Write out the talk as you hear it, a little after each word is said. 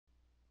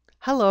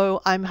Hello,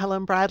 I'm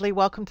Helen Bradley.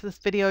 Welcome to this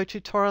video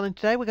tutorial, and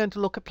today we're going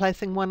to look at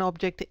placing one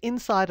object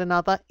inside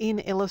another in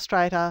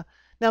Illustrator.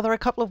 Now there are a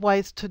couple of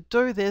ways to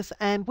do this,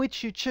 and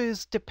which you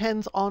choose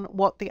depends on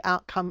what the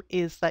outcome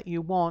is that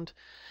you want.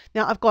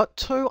 Now I've got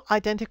two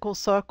identical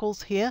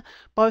circles here.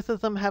 Both of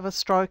them have a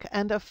stroke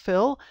and a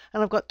fill,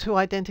 and I've got two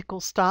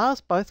identical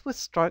stars, both with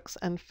strokes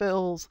and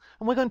fills.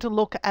 And we're going to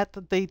look at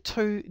the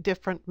two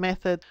different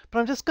methods, but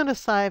I'm just going to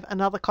save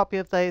another copy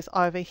of these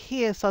over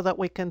here so that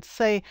we can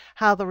see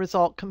how the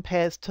result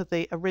compares to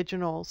the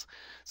originals.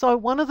 So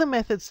one of the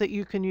methods that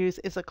you can use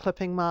is a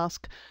clipping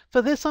mask.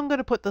 For this I'm going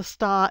to put the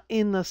star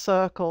in the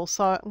circle.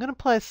 So I'm going to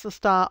place the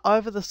star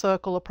over the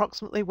circle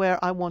approximately where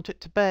I want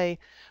it to be.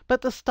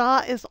 But the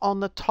star is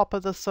on the top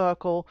of the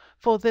circle.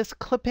 For this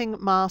clipping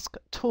mask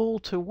tool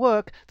to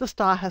work, the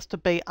star has to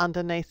be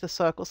underneath the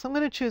circle. So I'm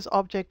going to choose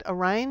Object,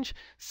 Arrange,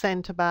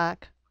 Send to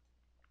Back.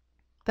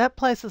 That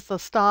places the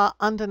star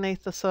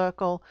underneath the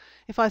circle.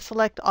 If I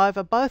select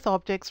over both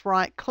objects,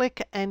 right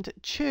click and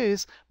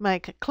choose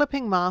Make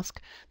Clipping Mask,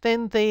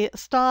 then the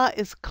star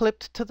is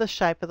clipped to the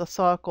shape of the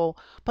circle.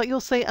 But you'll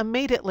see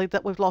immediately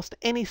that we've lost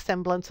any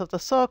semblance of the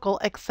circle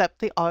except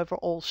the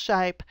overall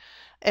shape.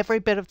 Every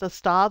bit of the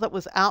star that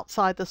was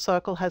outside the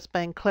circle has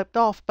been clipped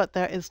off, but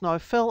there is no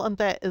fill and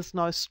there is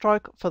no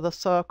stroke for the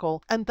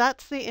circle. And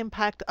that's the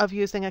impact of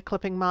using a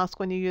clipping mask.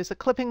 When you use a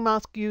clipping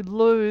mask, you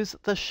lose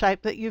the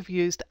shape that you've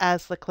used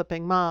as the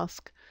clipping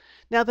mask.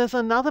 Now there's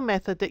another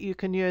method that you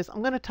can use.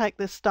 I'm going to take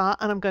this star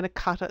and I'm going to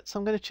cut it. So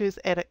I'm going to choose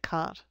Edit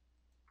Cut.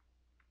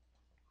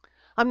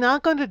 I'm now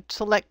going to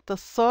select the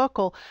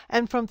circle,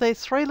 and from these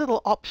three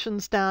little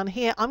options down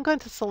here, I'm going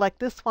to select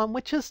this one,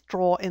 which is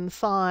Draw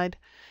Inside.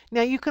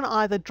 Now you can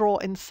either draw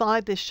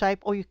inside this shape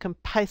or you can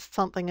paste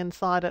something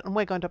inside it, and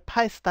we're going to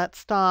paste that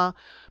star.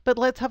 But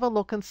let's have a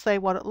look and see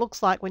what it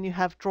looks like when you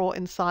have Draw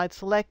Inside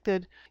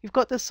selected. You've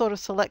got this sort of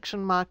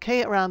selection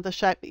marquee around the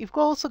shape, but you've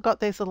also got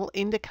these little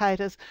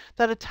indicators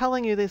that are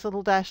telling you, these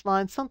little dashed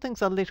lines,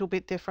 something's a little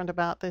bit different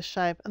about this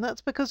shape, and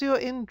that's because you're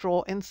in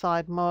Draw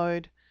Inside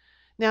mode.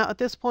 Now at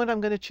this point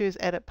I'm going to choose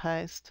Edit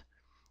Paste,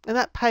 and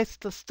that pastes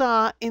the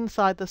star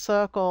inside the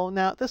circle.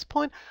 Now at this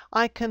point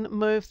I can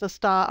move the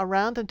star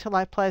around until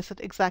I place it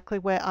exactly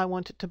where I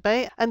want it to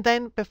be, and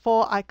then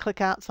before I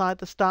click outside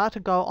the star to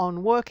go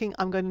on working,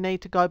 I'm going to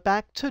need to go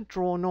back to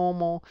Draw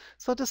Normal.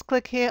 So I'll just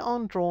click here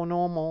on Draw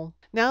Normal.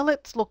 Now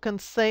let's look and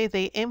see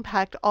the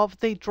impact of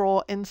the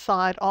Draw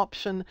Inside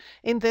option.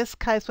 In this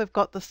case we've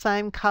got the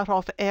same cut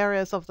off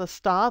areas of the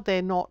star,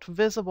 they're not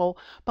visible,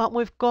 but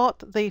we've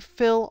got the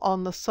fill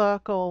on the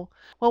circle.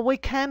 Well, we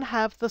can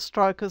have the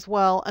stroke as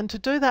well, and to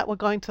do that we're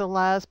going to the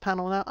Layers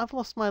panel. Now I've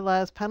lost my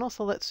Layers panel,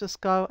 so let's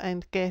just go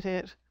and get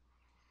it.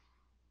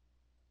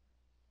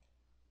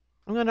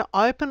 I'm going to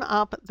open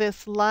up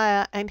this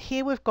layer, and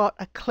here we've got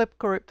a clip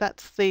group.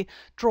 That's the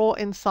Draw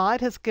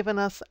Inside has given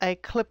us a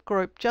clip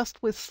group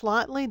just with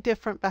slightly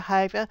different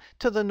behavior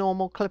to the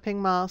normal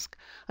clipping mask.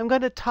 I'm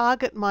going to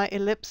target my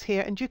ellipse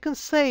here, and you can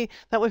see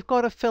that we've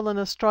got a fill and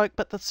a stroke,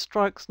 but the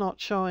stroke's not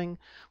showing.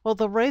 Well,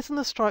 the reason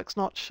the stroke's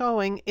not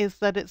showing is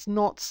that it's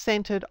not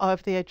centered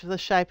over the edge of the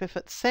shape. If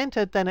it's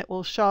centered, then it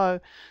will show.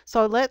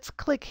 So let's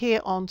click here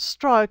on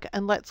Stroke,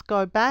 and let's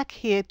go back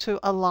here to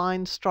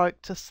Align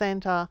Stroke to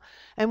Center.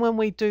 And when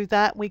we do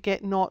that, we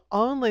get not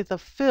only the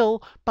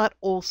fill but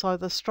also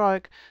the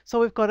stroke. So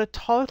we've got a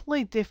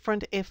totally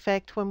different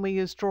effect when we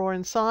use Draw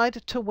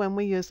Inside to when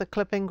we use a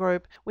clipping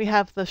group. We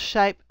have the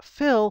shape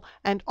fill,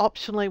 and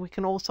optionally we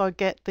can also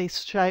get the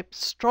shape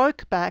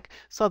stroke back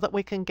so that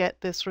we can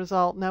get this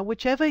result. Now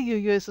whichever you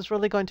use is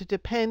really going to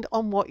depend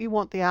on what you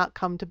want the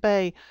outcome to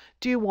be.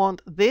 Do you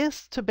want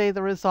this to be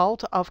the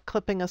result of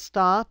clipping a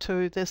star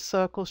to this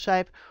circle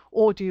shape,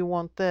 or do you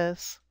want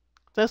this?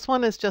 This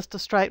one is just a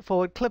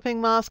straightforward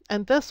clipping mask,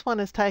 and this one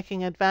is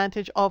taking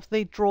advantage of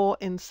the Draw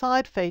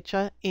Inside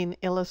feature in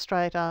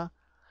Illustrator.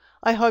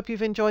 I hope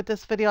you've enjoyed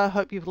this video. I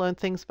hope you've learned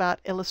things about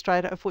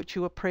Illustrator of which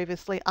you were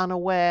previously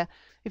unaware.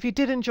 If you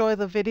did enjoy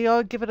the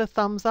video, give it a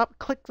thumbs up,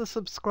 click the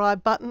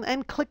subscribe button,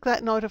 and click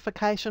that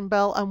notification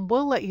bell, and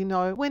we'll let you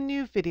know when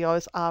new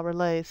videos are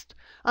released.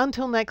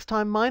 Until next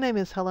time, my name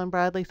is Helen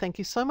Bradley. Thank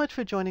you so much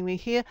for joining me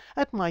here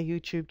at my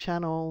YouTube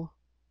channel.